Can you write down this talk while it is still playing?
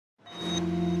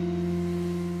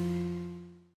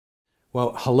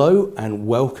Well, hello and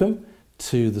welcome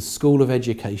to the School of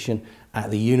Education at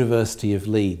the University of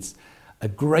Leeds. A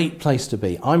great place to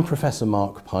be. I'm Professor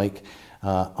Mark Pike.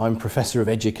 I'm Professor of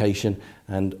Education,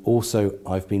 and also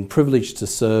I've been privileged to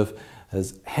serve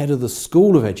as Head of the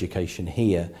School of Education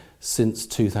here since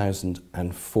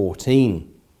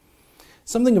 2014.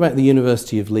 Something about the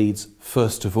University of Leeds,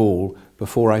 first of all,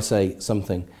 before I say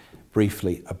something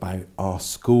briefly about our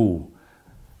school.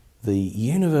 The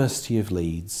University of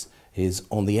Leeds is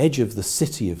on the edge of the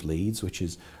city of Leeds, which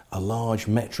is a large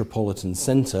metropolitan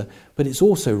centre, but it's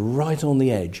also right on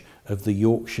the edge of the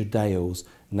Yorkshire Dales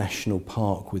National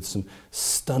Park with some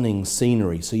stunning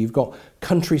scenery. So you've got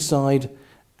countryside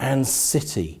and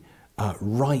city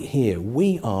right here.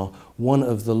 We are one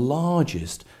of the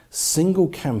largest single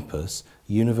campus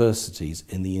universities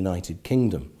in the United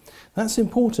Kingdom. That's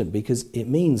important because it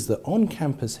means that on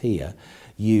campus here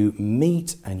you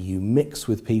meet and you mix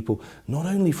with people not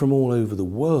only from all over the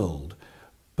world,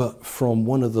 but from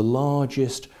one of the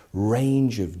largest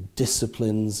range of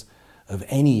disciplines of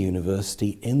any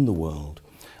university in the world.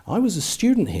 I was a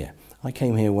student here. I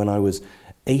came here when I was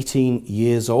 18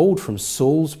 years old from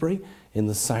Salisbury in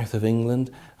the south of England.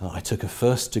 I took a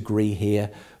first degree here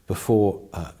before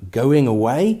going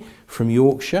away from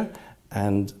Yorkshire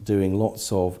and doing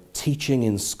lots of teaching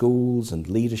in schools and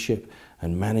leadership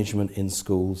and management in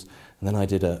schools. And then I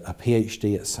did a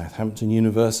PhD at Southampton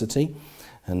University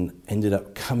and ended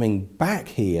up coming back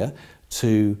here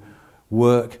to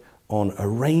work on a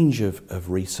range of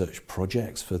research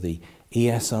projects for the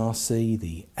ESRC,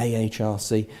 the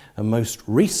AHRC, and most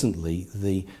recently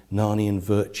the Narnian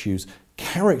Virtues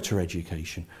Character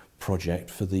Education project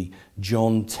for the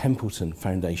John Templeton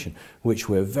Foundation, which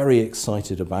we're very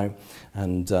excited about,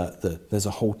 and there's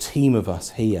a whole team of us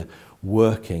here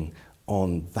working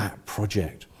on that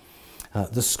project.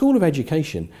 The School of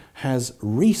Education has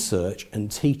research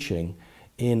and teaching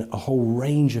in a whole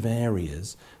range of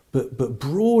areas, but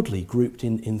broadly grouped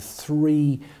in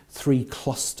three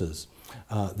clusters.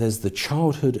 There's the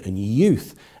Childhood and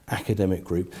Youth Academic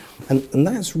Group, and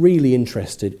that's really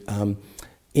interested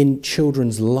in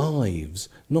children's lives,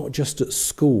 not just at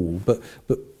school, but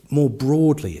more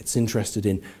broadly. It's interested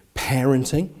in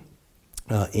parenting,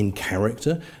 in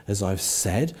character, as I've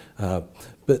said,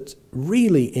 but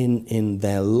really in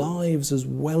their lives as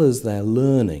well as their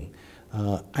learning,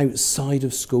 outside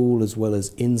of school as well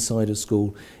as inside of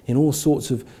school, in all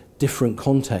sorts of different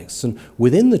contexts. And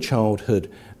within the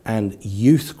childhood and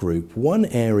youth group, one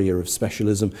area of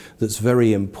specialism that's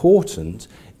very important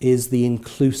is the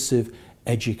inclusive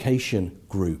education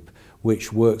group,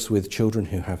 which works with children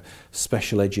who have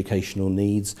special educational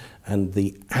needs and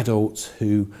the adults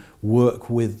who work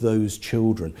with those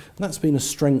children. And that's been a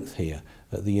strength here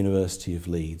at the University of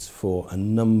Leeds for a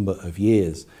number of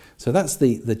years. So that's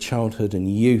the Childhood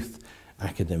and Youth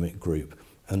Academic Group.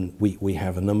 And we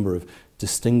have a number of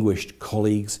distinguished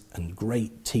colleagues and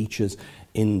great teachers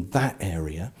in that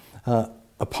area.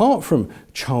 Apart from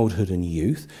childhood and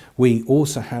youth, we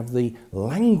also have the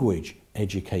Language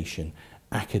Education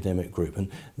Academic Group, and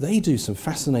they do some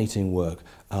fascinating work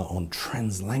on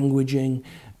translanguaging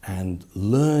and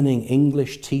learning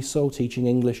English, TESOL, teaching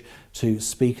English to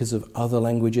speakers of other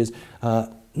languages,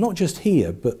 not just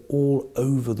here, but all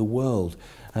over the world.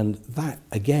 And that,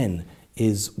 again,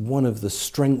 is one of the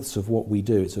strengths of what we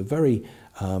do. It's a very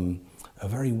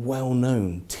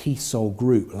well-known TESOL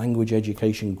group, language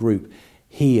education group,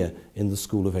 here in the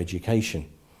School of Education.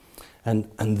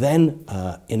 And then,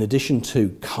 in addition to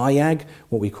CIAG,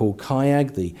 what we call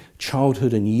CIAG, the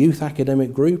Childhood and Youth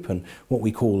Academic Group, and what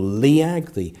we call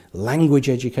LEAG, the Language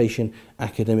Education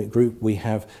Academic Group, we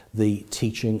have the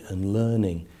Teaching and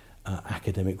Learning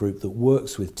Academic Group that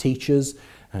works with teachers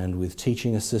and with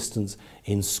teaching assistants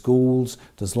in schools,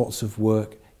 does lots of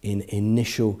work in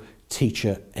initial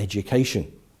teacher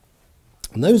education.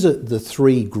 And those are the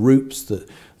three groups that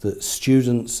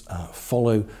students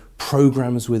follow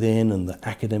programs within and the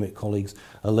academic colleagues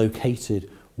are located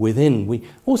within. We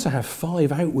also have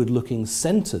 5 outward-looking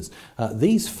centres.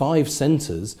 These 5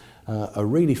 centres are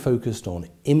really focused on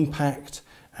impact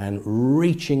and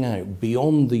reaching out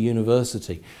beyond the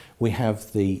university. We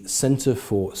have the Centre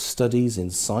for Studies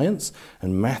in Science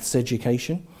and Maths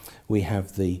Education. We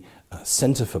have the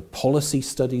Centre for Policy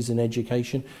Studies in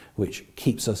Education, which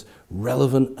keeps us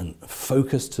relevant and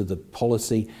focused to the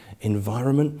policy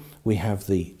environment. We have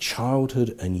the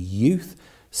Childhood and Youth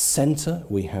Centre.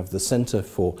 We have the Centre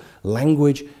for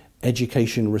Language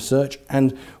Education Research,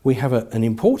 and we have an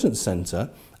important centre,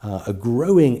 a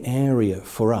growing area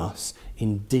for us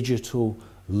in digital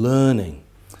learning.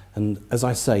 And as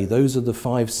I say, those are the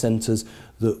 5 centres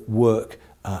that work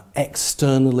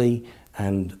externally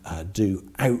and do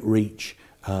outreach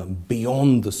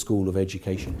beyond the School of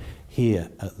Education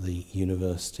here at the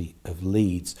University of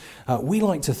Leeds. We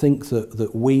like to think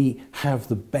that we have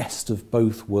the best of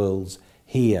both worlds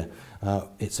here.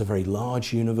 It's a very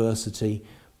large university,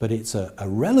 but it's a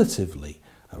relatively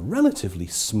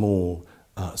small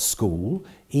school,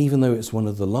 even though it's one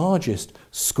of the largest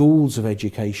schools of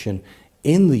education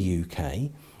in the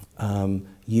UK.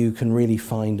 You can really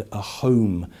find a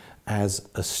home as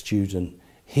a student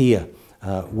here.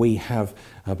 We have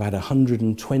about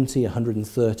 120,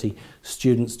 130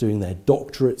 students doing their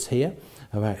doctorates here,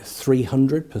 about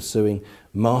 300 pursuing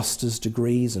master's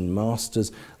degrees and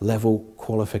master's level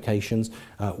qualifications.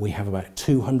 We have about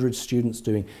 200 students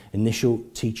doing initial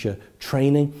teacher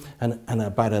training, and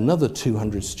about another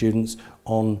 200 students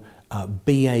on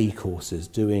BA courses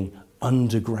doing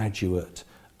undergraduate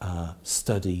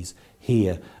studies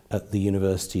here at the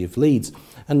University of Leeds.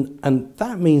 And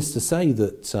that means to say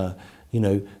that you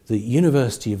know, the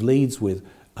University of Leeds, with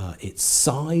its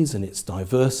size and its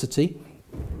diversity,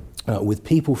 with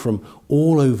people from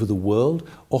all over the world,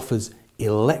 offers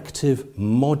elective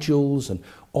modules and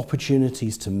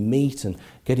opportunities to meet and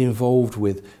get involved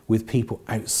with people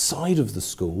outside of the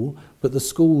school. But the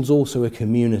school's also a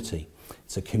community.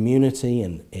 It's a community,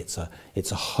 and it's a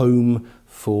home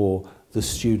for the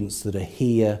students that are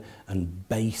here and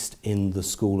based in the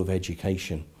School of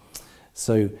Education.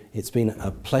 So it's been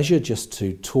a pleasure just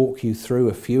to talk you through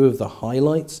a few of the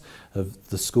highlights of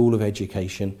the School of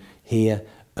Education here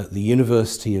at the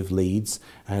University of Leeds.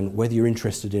 And whether you're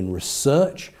interested in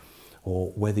research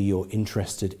or whether you're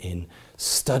interested in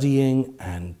studying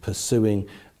and pursuing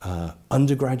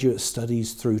undergraduate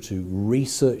studies through to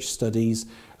research studies,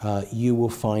 you will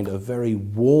find a very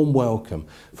warm welcome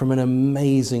from an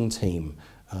amazing team,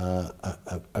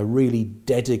 a really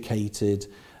dedicated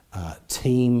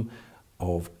team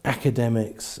of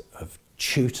academics, of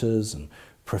tutors and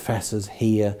professors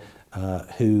here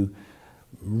who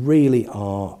really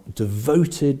are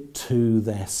devoted to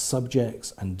their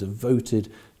subjects and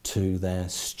devoted to their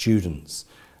students.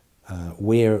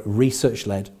 We're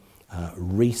research-led,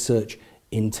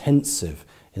 research-intensive,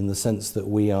 in the sense that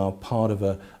we are part of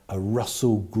a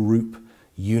Russell Group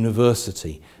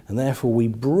university, and therefore we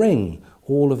bring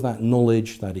all of that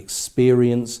knowledge, that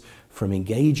experience from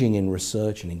engaging in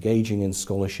research and engaging in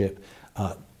scholarship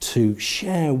to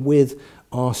share with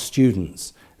our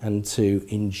students and to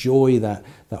enjoy that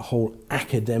whole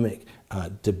academic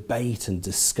debate and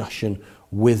discussion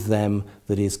with them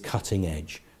that is cutting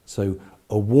edge. So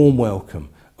a warm welcome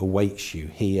awaits you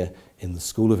here in the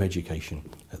School of Education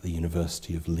at the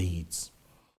University of Leeds.